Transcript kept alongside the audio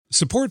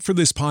Support for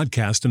this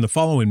podcast and the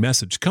following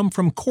message come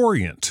from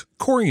Corient.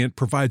 Corient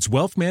provides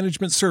wealth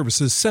management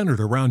services centered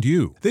around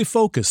you. They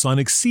focus on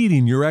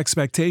exceeding your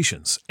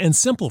expectations and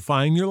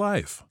simplifying your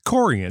life.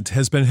 Corient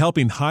has been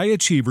helping high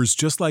achievers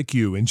just like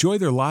you enjoy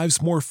their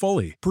lives more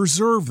fully,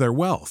 preserve their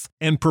wealth,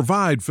 and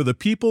provide for the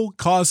people,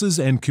 causes,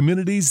 and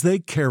communities they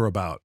care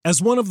about. As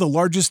one of the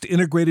largest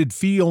integrated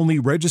fee-only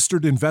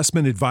registered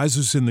investment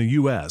advisors in the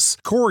U.S.,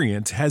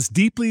 Corient has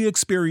deeply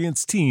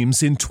experienced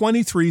teams in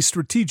 23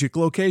 strategic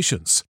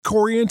locations.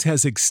 Corient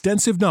has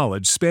extensive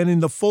knowledge spanning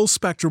the full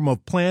spectrum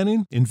of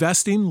planning,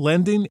 investing,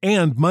 lending,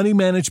 and money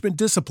management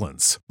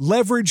disciplines.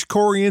 Leverage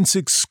Corient's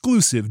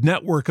exclusive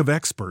network of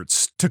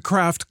experts to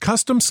craft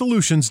custom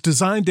solutions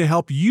designed to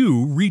help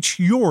you reach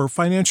your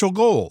financial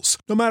goals,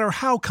 no matter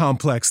how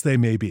complex they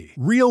may be.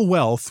 Real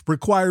wealth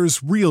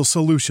requires real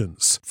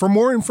solutions. For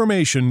more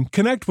information,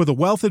 connect with a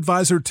wealth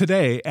advisor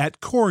today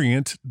at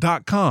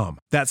Corient.com.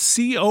 That's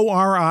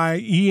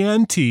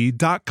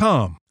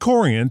Corient.com.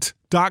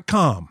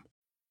 Corient.com.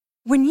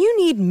 When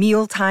you need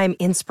mealtime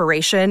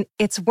inspiration,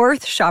 it's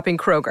worth shopping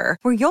Kroger,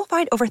 where you'll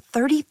find over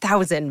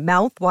 30,000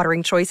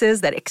 mouth-watering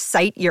choices that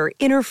excite your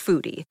inner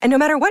foodie. And no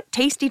matter what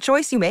tasty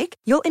choice you make,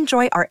 you'll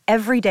enjoy our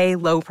everyday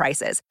low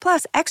prices,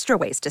 plus extra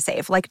ways to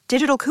save, like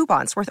digital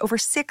coupons worth over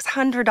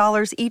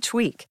 $600 each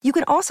week. You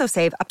can also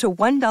save up to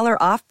 $1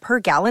 off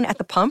per gallon at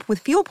the pump with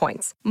fuel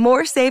points.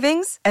 More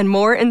savings and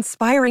more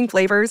inspiring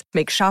flavors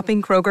make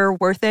shopping Kroger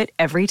worth it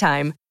every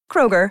time.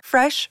 Kroger,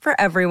 fresh for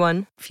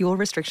everyone. Fuel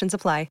restrictions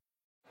apply.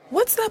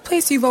 What's that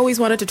place you've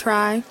always wanted to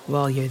try?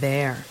 Well, you're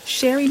there,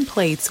 sharing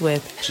plates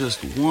with...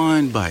 Just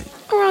one bite.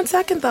 Or on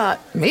second thought,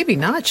 maybe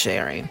not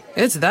sharing.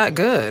 It's that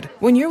good.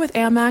 When you're with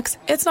Amex,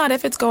 it's not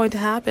if it's going to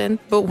happen,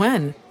 but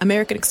when.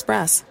 American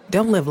Express.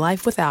 Don't live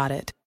life without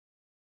it.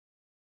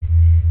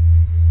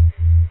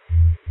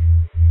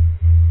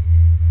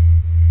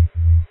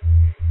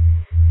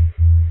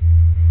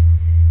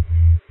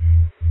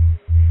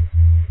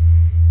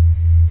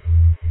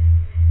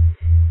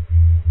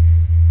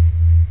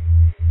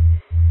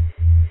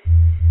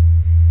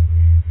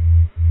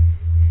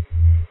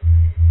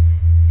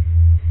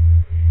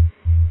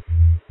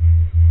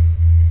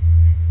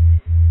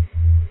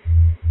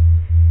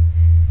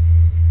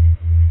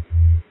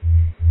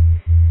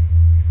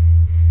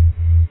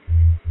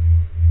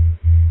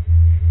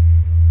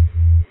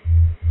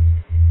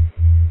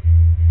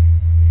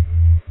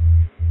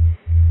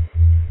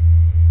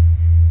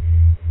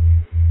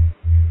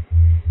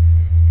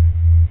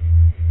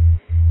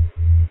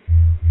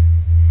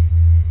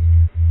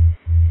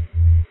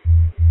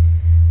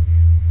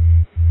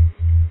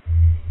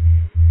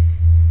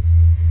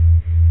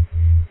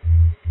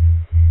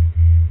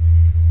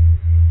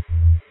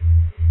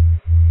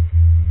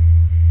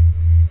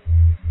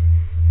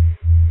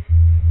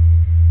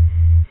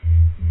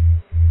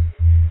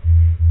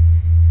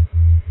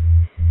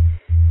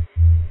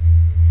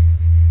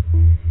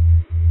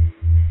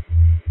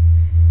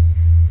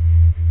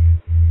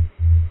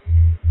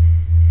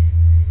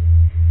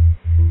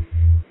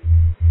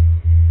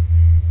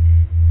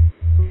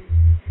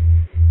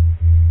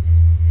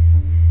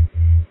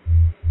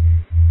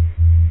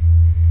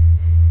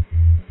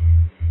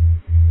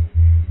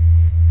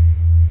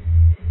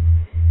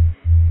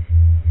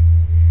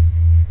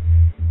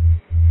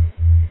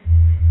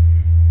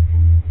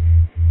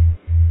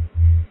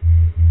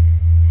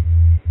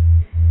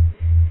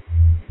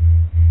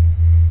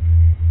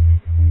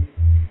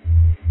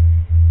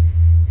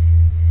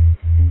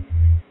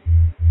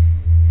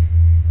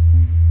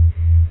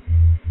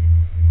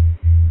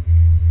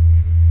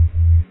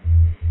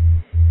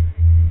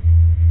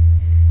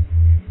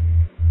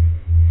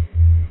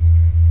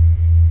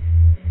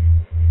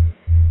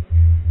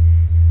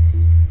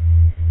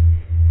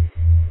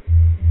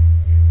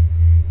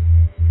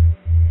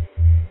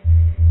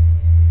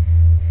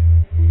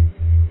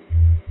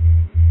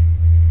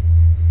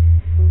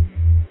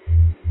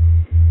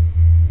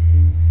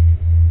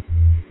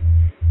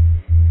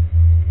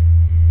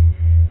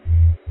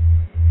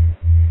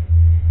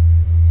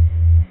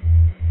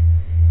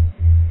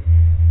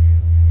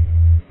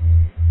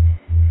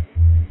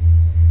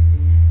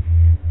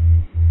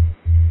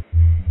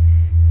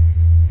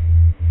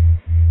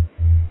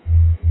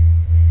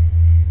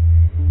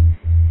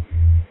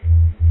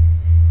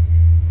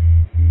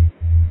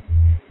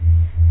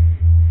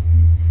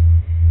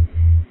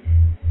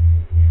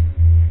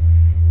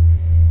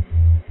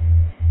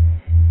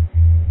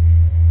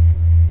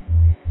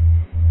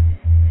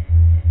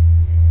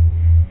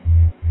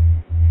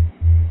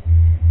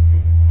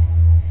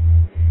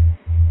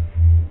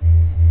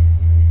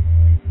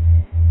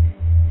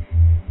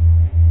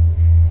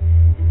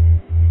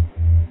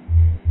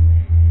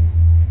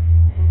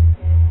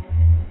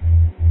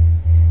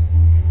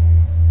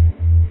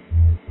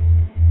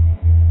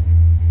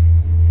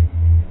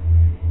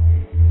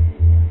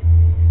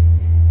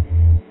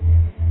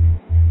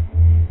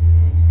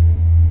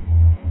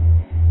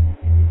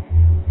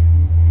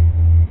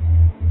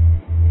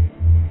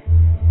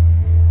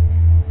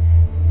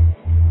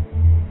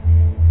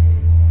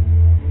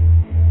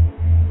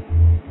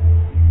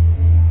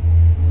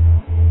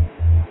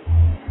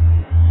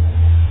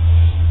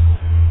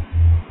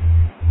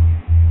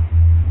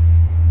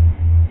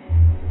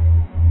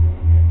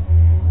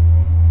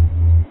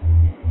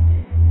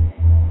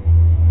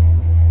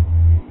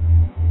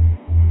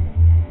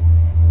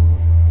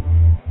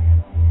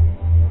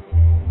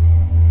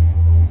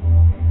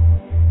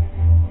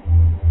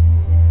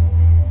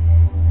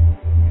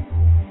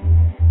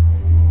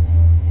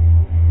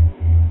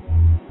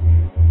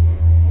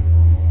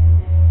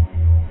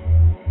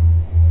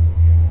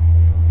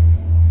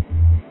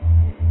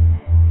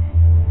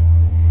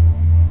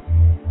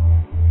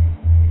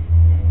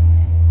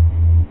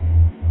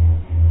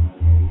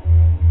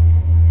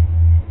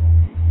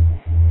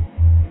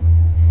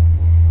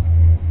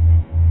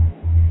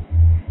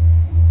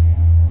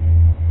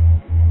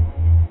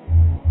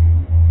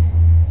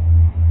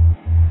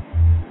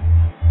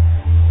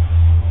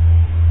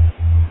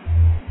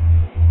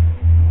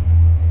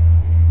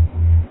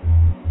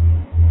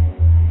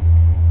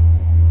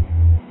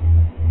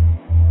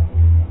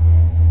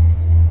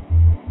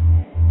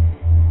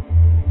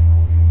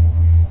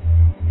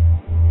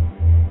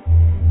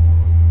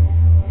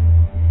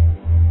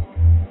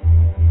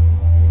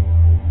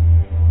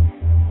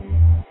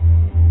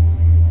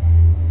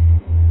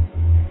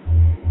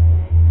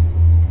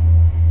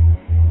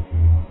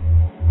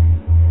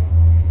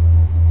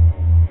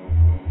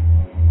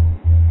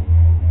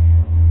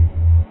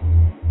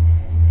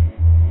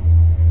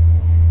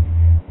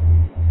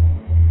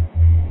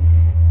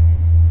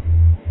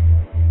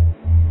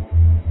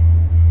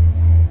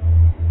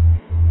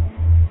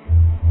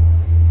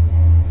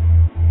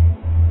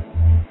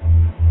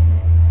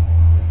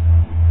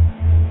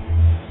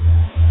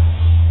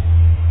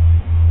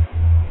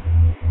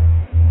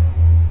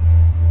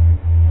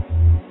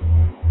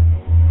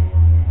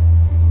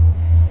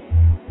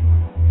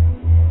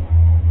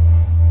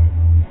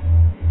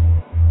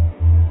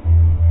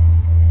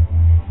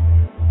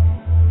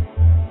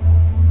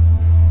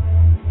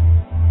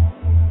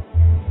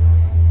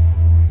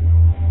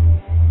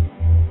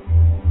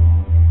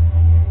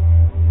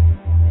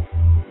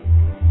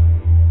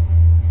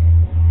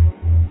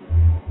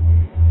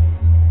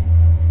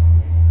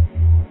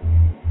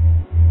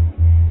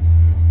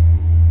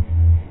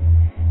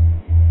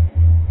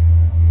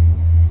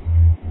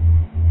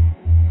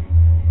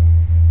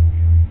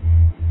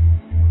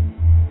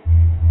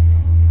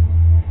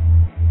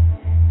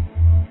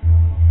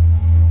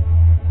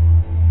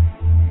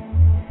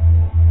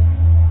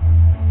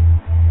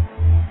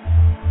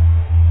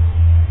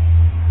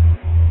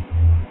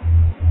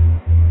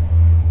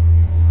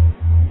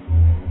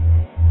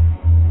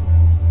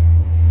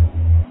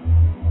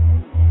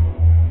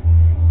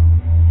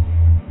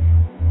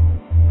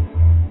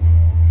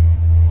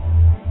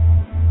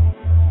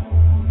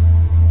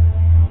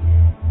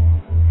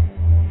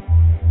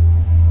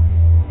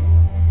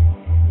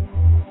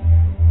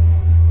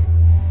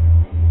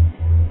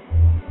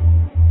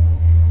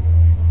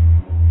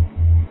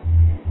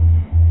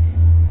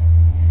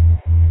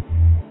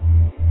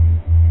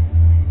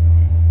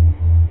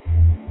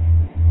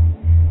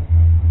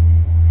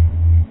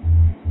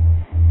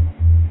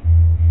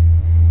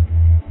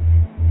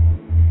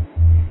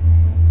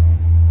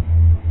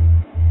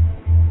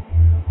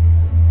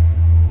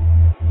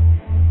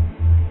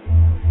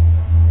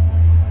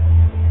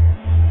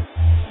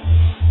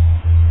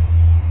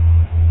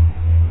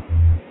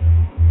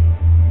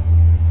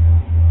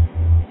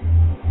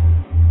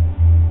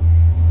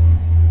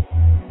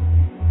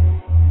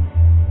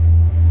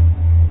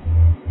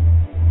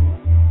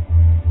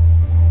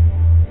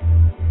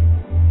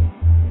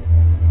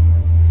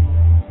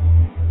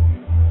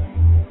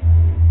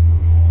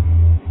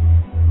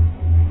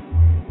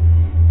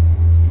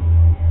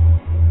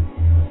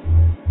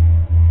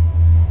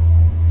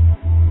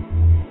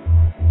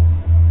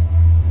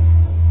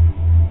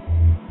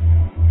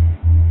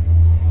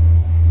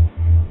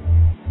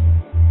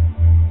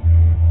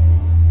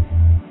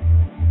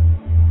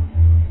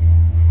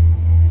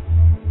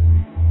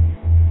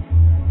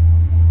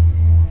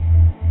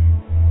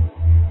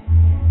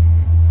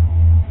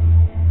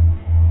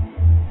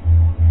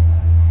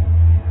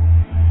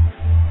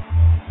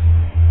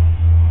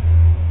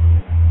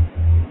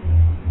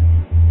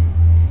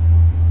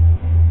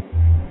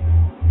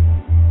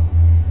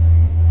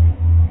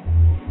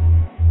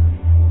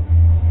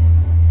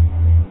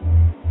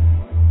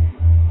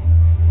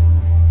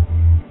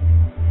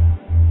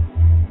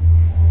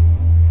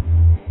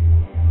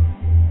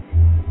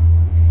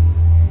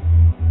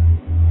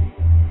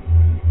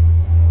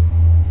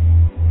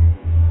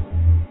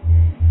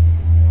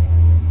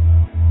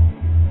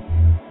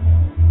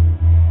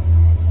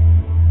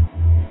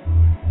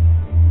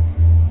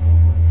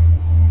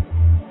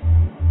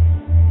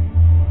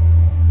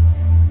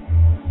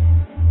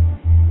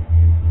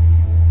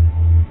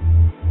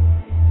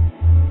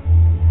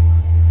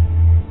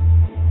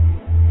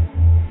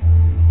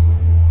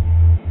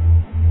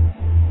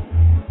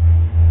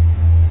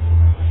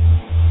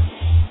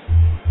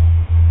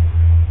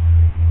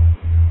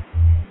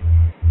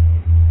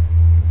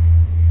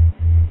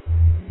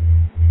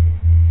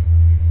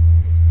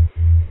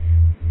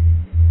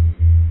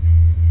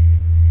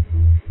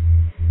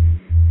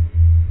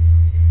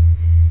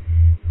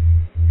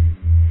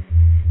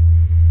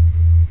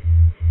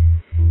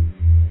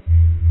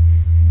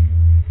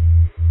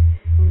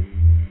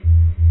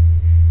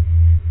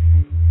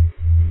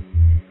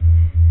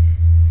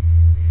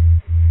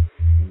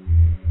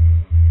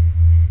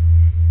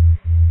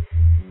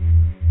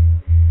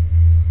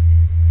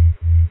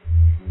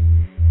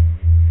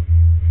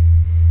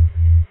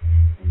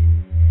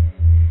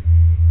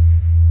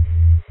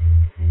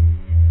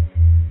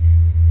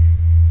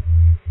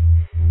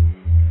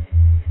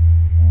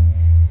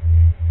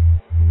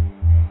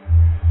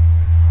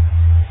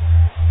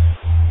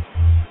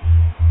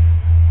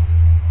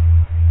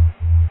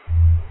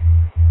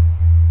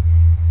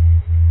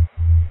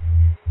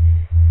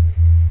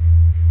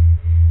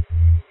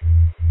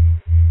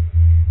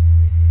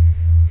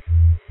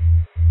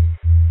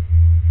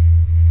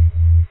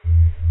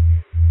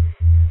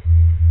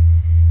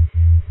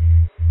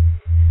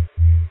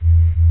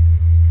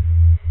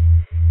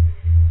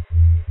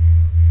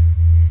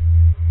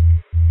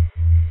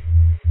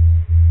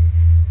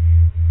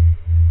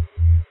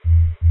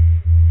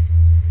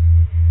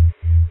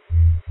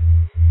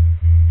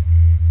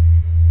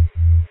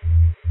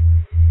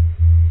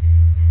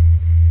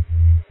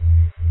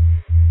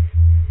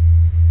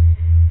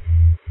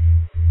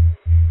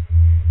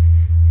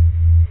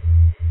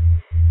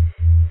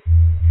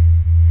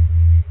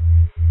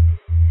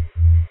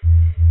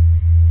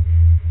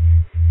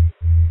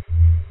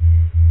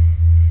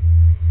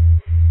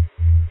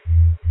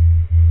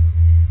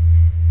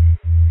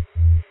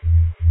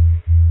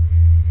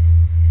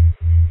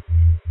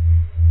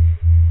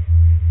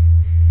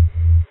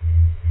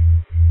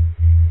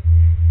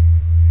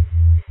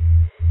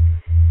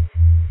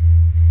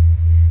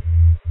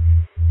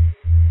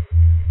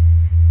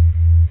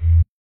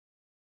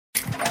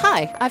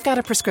 Hi, I've got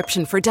a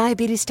prescription for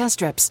diabetes test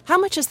strips. How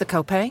much is the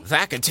copay?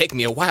 That could take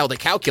me a while to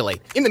calculate.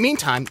 In the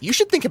meantime, you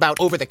should think about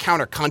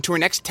over-the-counter Contour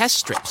Next test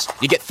strips.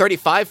 You get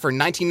 35 for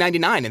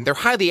 $19.99, and they're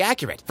highly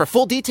accurate. For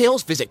full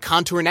details, visit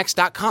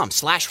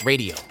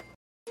contournext.com/radio.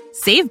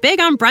 Save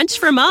big on brunch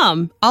for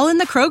mom, all in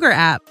the Kroger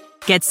app.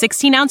 Get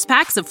 16-ounce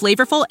packs of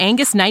flavorful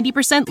Angus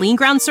 90% lean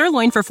ground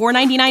sirloin for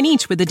 $4.99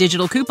 each with a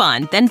digital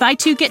coupon. Then buy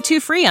 2, get 2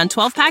 free on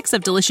 12 packs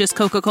of delicious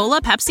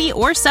Coca-Cola, Pepsi,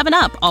 or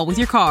 7-Up, all with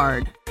your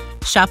card.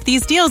 Shop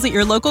these deals at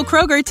your local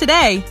Kroger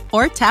today,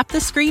 or tap the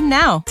screen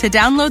now to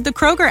download the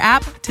Kroger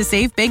app to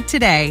save big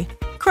today.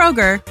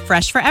 Kroger,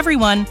 fresh for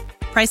everyone.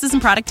 Prices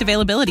and product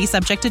availability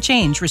subject to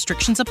change.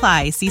 Restrictions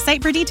apply. See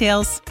site for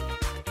details.